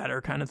options, the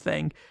better kind of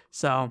thing.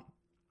 So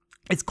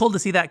it's cool to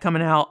see that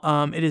coming out.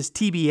 It is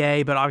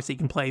TBA, but obviously you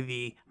can play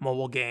the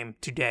mobile game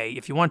today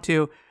if you want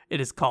to.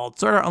 It is called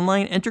Sword Art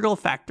Online Integral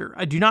Factor.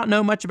 I do not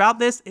know much about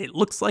this. It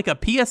looks like a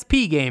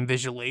PSP game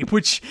visually,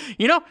 which,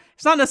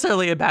 it's not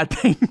necessarily a bad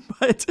thing,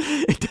 but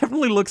it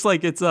definitely looks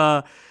like it's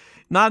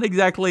not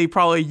exactly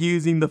probably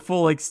using the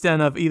full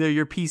extent of either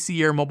your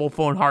PC or mobile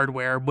phone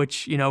hardware,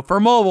 which, for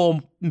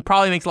mobile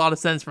probably makes a lot of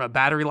sense from a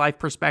battery life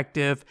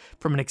perspective,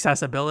 from an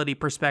accessibility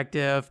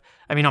perspective.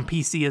 I mean, on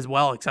PC as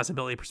well,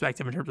 accessibility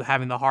perspective in terms of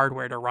having the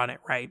hardware to run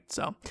it, right?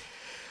 So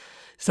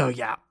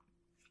yeah.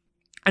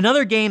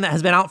 Another game that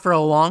has been out for a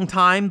long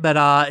time,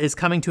 but is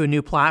coming to a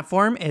new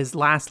platform is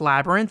Last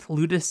Labyrinth,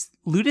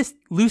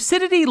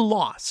 Lucidity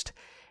Lost.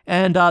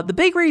 And the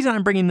big reason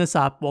I'm bringing this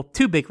up, well,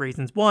 two big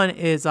reasons. One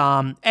is,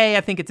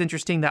 I think it's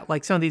interesting that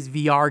some of these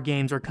VR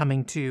games are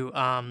coming to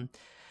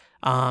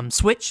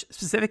Switch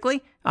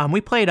specifically.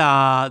 We played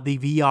the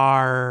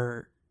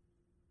VR,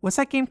 what's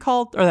that game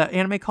called? Or that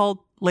anime called?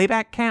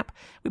 Layback Camp.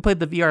 We played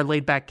the VR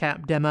Laidback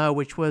Camp demo,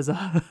 which was,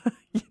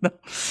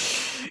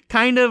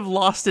 kind of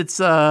lost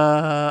its,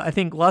 I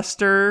think,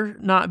 luster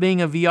not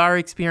being a VR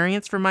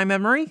experience from my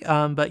memory.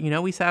 But,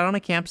 we sat on a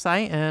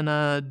campsite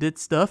and did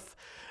stuff.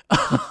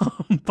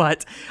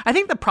 But I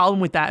think the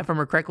problem with that, if I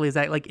remember correctly, is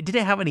that it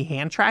didn't have any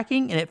hand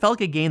tracking, and it felt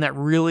like a game that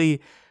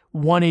really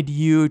wanted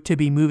you to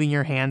be moving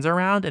your hands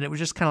around, and it was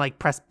just kind of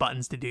press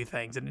buttons to do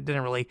things, and it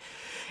didn't really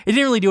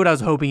do what I was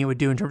hoping it would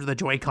do in terms of the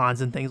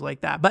Joy-Cons and things like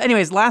that. But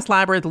anyways, Last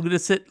Labyrinth,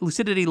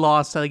 Lucidity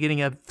Lost,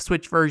 getting a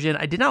Switch version.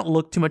 I did not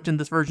look too much into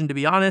this version, to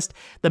be honest.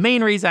 The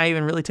main reason I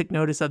even really took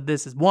notice of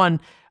this is,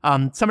 one,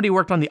 somebody who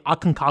worked on the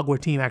Aconcagua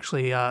team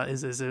actually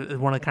is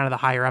one of the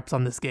higher ups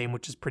on this game,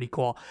 which is pretty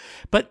cool.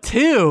 But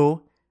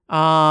two,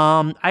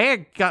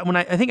 I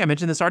think I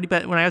mentioned this already,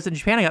 but when I was in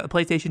Japan, I got the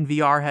PlayStation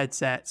VR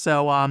headset.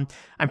 So, I'm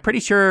pretty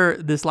sure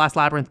this Last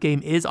Labyrinth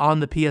game is on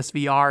the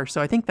PSVR.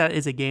 So I think that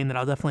is a game that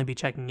I'll definitely be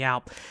checking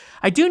out.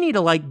 I do need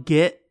to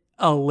get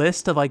a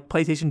list of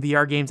PlayStation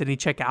VR games I need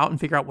to check out and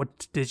figure out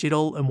what's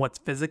digital and what's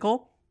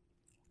physical.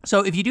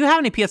 So if you do have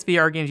any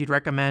PSVR games you'd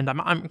recommend,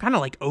 I'm kind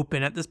of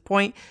open at this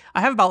point.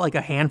 I have about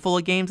a handful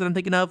of games that I'm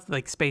thinking of,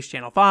 Space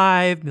Channel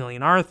 5,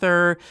 Million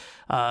Arthur,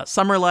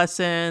 Summer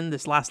Lesson,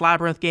 this Last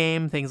Labyrinth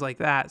game, things like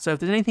that. So if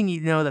there's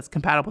anything that's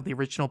compatible with the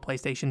original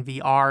PlayStation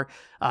VR,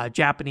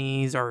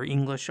 Japanese or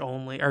English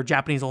only, or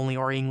Japanese only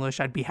or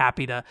English, I'd be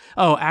happy to.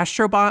 Oh,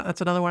 Astrobot,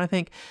 that's another one I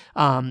think.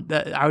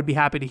 That I would be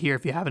happy to hear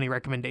if you have any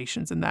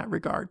recommendations in that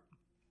regard.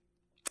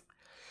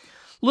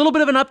 Little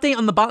bit of an update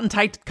on the Baten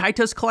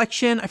Kaitos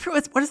collection. I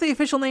forget what is the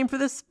official name for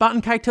this?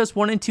 Baten Kaitos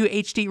 1 and 2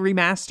 HD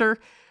remaster.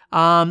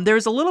 There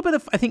was a little bit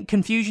of, I think,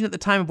 confusion at the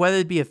time of whether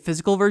it'd be a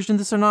physical version of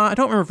this or not. I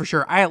don't remember for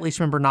sure. I at least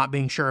remember not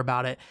being sure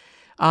about it.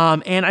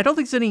 And I don't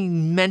think there's any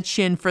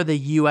mention for the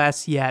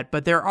US yet,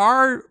 but there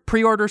are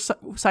pre-order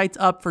sites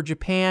up for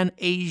Japan,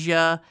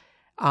 Asia,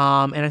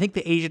 and I think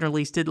the Asian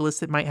release did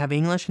list it might have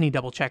English. I need to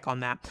double check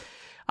on that.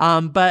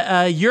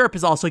 But Europe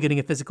is also getting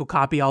a physical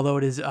copy, although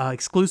it is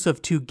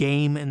exclusive to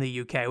Game in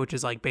the UK, which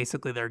is like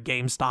basically their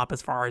GameStop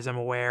as far as I'm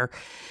aware.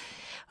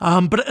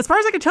 But as far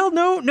as I can tell,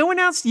 no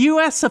announced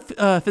US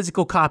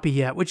physical copy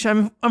yet, which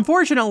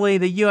unfortunately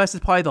the US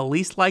is probably the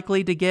least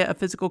likely to get a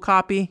physical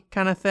copy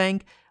kind of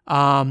thing.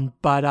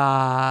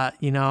 But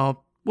you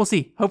know, we'll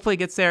see. Hopefully it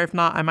gets there. If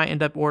not, I might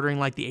end up ordering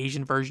like the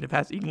Asian version if it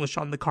has English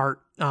on the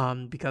cart,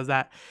 because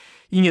that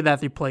you can get that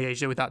through Play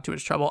Asia without too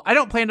much trouble. I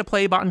don't plan to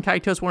play Baten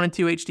Kaitos 1 and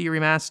 2 HD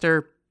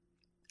remaster.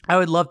 I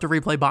would love to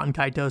replay Baten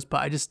Kaitos,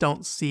 but I just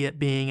don't see it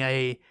being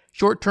a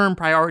short-term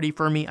priority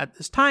for me at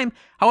this time.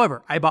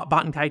 However, I bought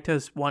Baten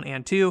Kaitos 1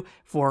 and 2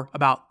 for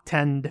about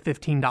 $10 to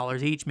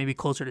 $15 each, maybe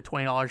closer to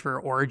 $20 for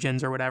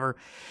Origins or whatever.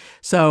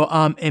 So,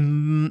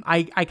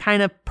 I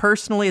kind of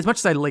personally, as much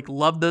as I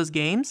love those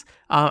games,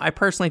 I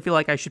personally feel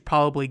like I should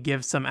probably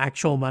give some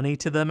actual money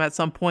to them at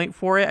some point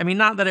for it. I mean,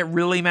 not that it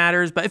really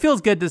matters, but it feels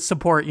good to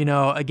support, you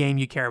know, a game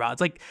you care about.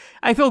 It's like,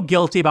 I feel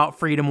guilty about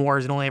Freedom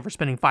Wars and only ever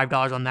spending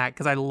 $5 on that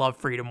because I love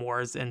Freedom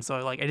Wars, and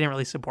so like I didn't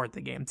really support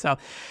the game. So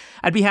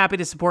I'd be happy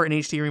to support an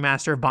HD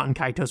remaster of Baten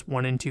Kaitos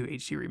 1 and 2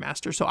 HD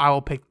remaster, so I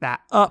will pick that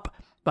up,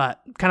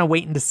 but kind of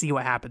waiting to see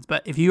what happens.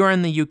 But if you are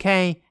in the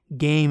UK,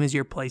 Game is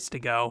your place to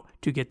go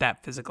to get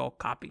that physical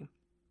copy.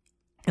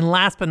 And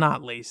last but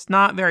not least,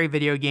 not very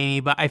video gamey,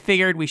 but I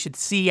figured we should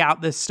see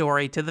out this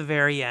story to the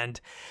very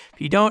end.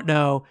 If you don't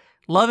know,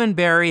 Love and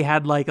Berry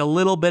had like a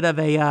little bit of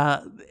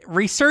a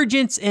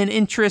resurgence in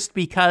interest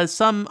because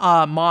some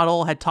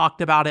model had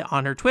talked about it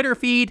on her Twitter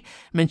feed,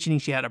 mentioning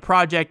she had a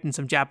project, and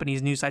some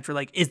Japanese news sites were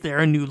like, is there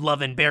a new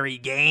Love and Berry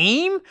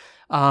game?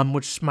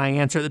 Which my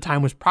answer at the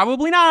time was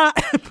probably not,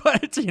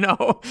 but you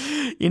know,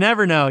 you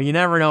never know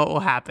what will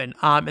happen.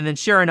 And then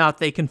sure enough,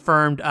 they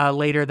confirmed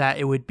later that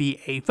it would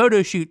be a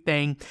photo shoot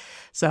thing.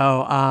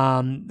 So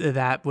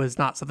that was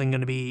not something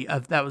going to be,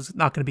 that was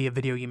not going to be a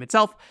video game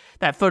itself.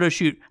 That photo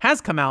shoot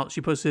has come out. She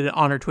posted it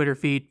on her Twitter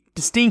feed.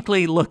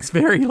 Distinctly looks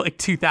very like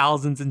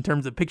 2000s in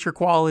terms of picture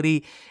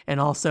quality and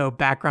also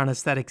background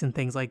aesthetics and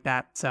things like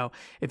that. So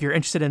if you're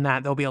interested in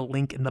that, there'll be a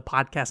link in the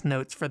podcast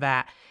notes for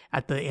that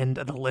at the end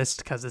of the list,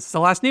 because this is the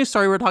last news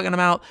story we're talking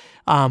about.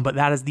 But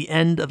that is the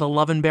end of the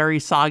Love and Berry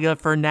saga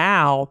for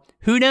now.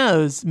 Who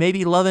knows?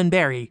 Maybe Love and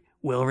Berry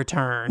will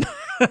return.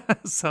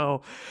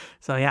 So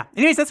yeah.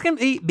 Anyways, that's going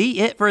to be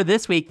it for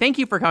this week. Thank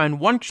you for coming.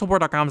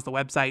 OneControlPort.com is the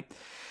website.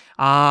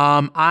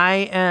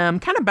 I am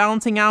kind of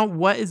balancing out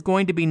what is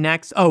going to be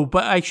next. Oh,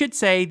 but I should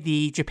say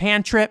the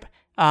Japan trip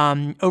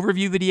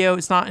overview video.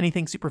 It's not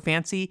anything super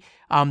fancy.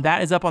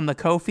 That is up on the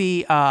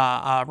Ko-fi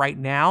right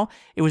now.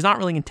 It was not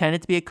really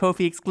intended to be a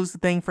Ko-fi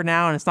exclusive thing for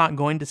now, and it's not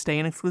going to stay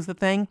an exclusive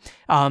thing.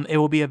 It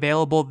will be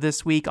available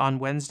this week on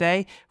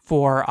Wednesday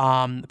for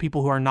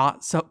people who are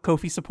not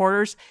Ko-fi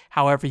supporters.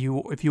 However,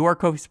 if you are a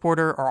Ko-fi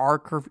supporter or are a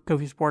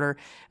Ko-fi supporter,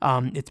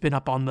 it's been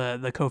up on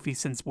the Ko-fi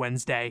since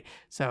Wednesday.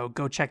 So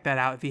go check that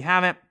out if you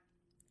haven't.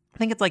 I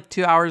think it's like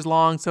 2 hours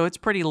long, so it's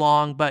pretty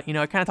long, but, you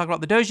know, I kind of talk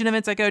about the Dojin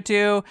events I go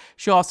to,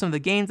 show off some of the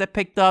games I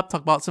picked up,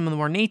 talk about some of the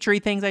more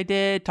naturey things I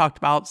did, talked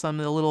about some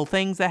of the little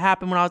things that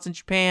happened when I was in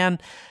Japan.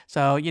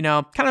 So, you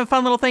know, kind of a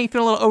fun little thing,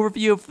 feel a little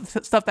overview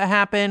of stuff that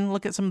happened,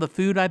 look at some of the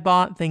food I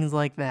bought, things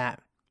like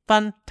that.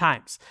 Fun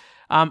times.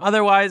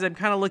 Otherwise, I'm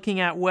kind of looking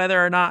at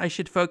whether or not I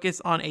should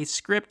focus on a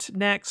script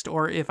next,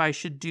 or if I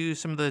should do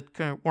some of the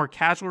kind of more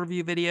casual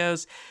review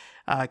videos.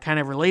 Kind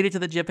of related to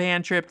the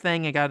Japan trip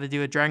thing, I got to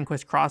do a Dragon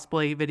Quest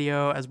Crossblade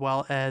video as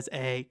well as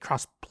a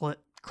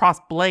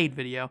Crossblade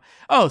video.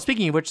 Oh,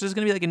 speaking of which, there's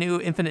going to be like a new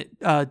Infinite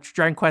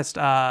Dragon Quest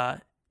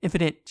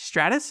Infinite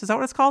Stratus. Is that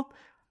what it's called?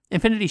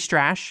 Infinity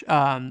Strash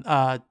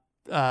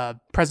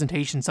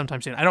presentation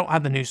sometime soon. I don't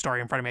have the news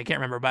story in front of me. I can't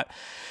remember, but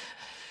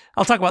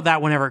I'll talk about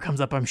that whenever it comes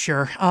up, I'm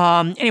sure.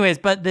 Anyways,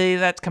 but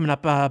that's coming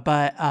up.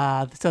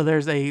 So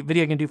there's a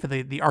video I can do for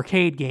the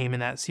arcade game in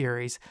that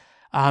series.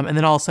 And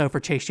then also for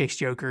Chase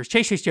Jokers.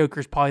 Chase Joker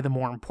is probably the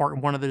more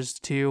important one of those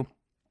two.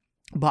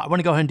 But I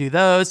want to go ahead and do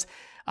those.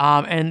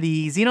 And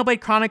the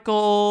Xenoblade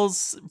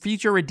Chronicles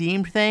Future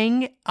Redeemed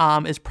thing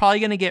is probably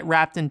going to get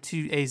wrapped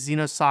into a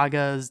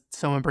Xenosaga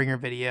Summonbringer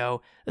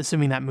video,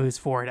 assuming that moves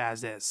forward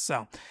as is.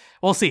 So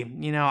we'll see.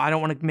 You know, I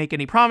don't want to make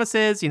any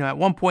promises. You know, at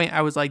one point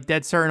I was like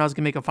dead certain I was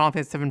going to make a Final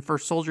Fantasy VII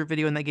First Soldier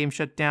video and that game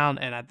shut down.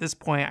 And at this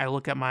point I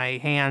look at my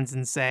hands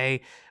and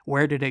say,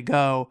 where did it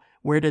go?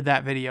 Where did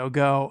that video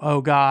go?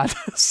 Oh God.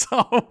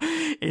 So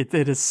it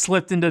has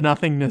slipped into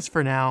nothingness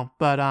for now.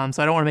 But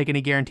so I don't want to make any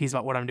guarantees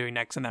about what I'm doing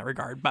next in that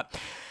regard. But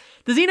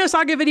The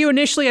Xenosaga video,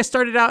 initially I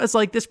started out as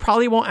like, this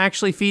probably won't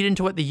actually feed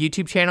into what the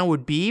YouTube channel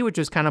would be, which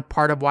was kind of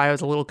part of why I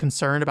was a little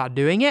concerned about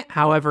doing it.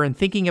 However, in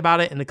thinking about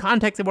it in the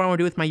context of what I want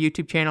to do with my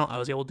YouTube channel, I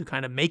was able to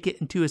kind of make it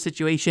into a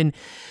situation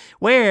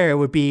where it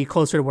would be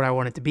closer to what I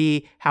want it to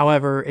be.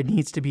 However, it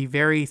needs to be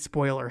very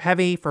spoiler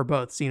heavy for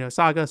both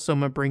Xenosaga,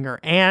 Somabringer,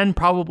 and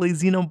probably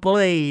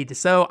Xenoblade.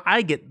 So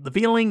I get the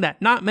feeling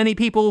that not many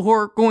people who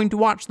are going to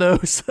watch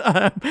those.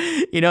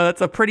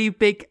 That's a pretty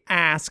big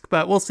ask,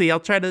 but we'll see. I'll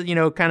try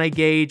to, kind of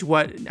gauge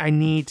what I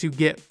need to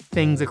get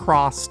things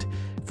across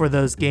for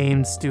those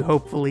games to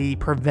hopefully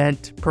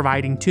prevent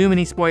providing too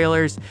many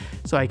spoilers,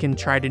 so I can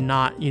try to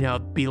not,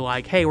 be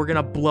like, hey, we're going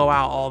to blow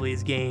out all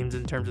these games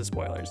in terms of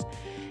spoilers.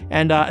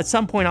 And at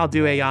some point, I'll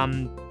do a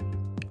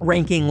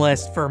ranking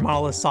list for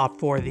Monolith Soft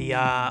for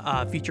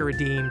the Future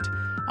Redeemed.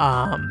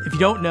 If you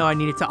don't know, I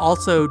needed to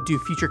also do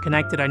Future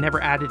Connected. I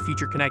never added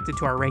Future Connected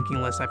to our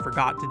ranking list. I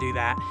forgot to do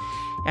that.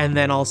 And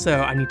then also,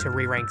 I need to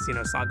re-rank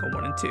Xenosaga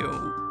 1 and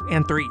 2,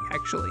 and 3,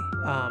 actually.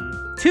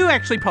 2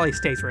 actually probably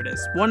stays where it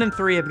is. 1 and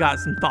 3 I've got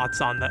some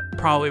thoughts on that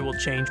probably will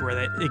change where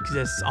that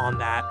exists on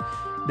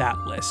that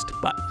list.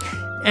 But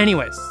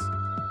anyways,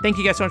 thank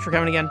you guys so much for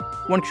coming again.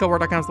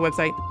 OneControlWorld.com is the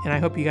website, and I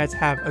hope you guys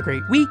have a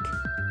great week.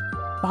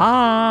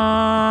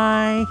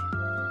 Bye!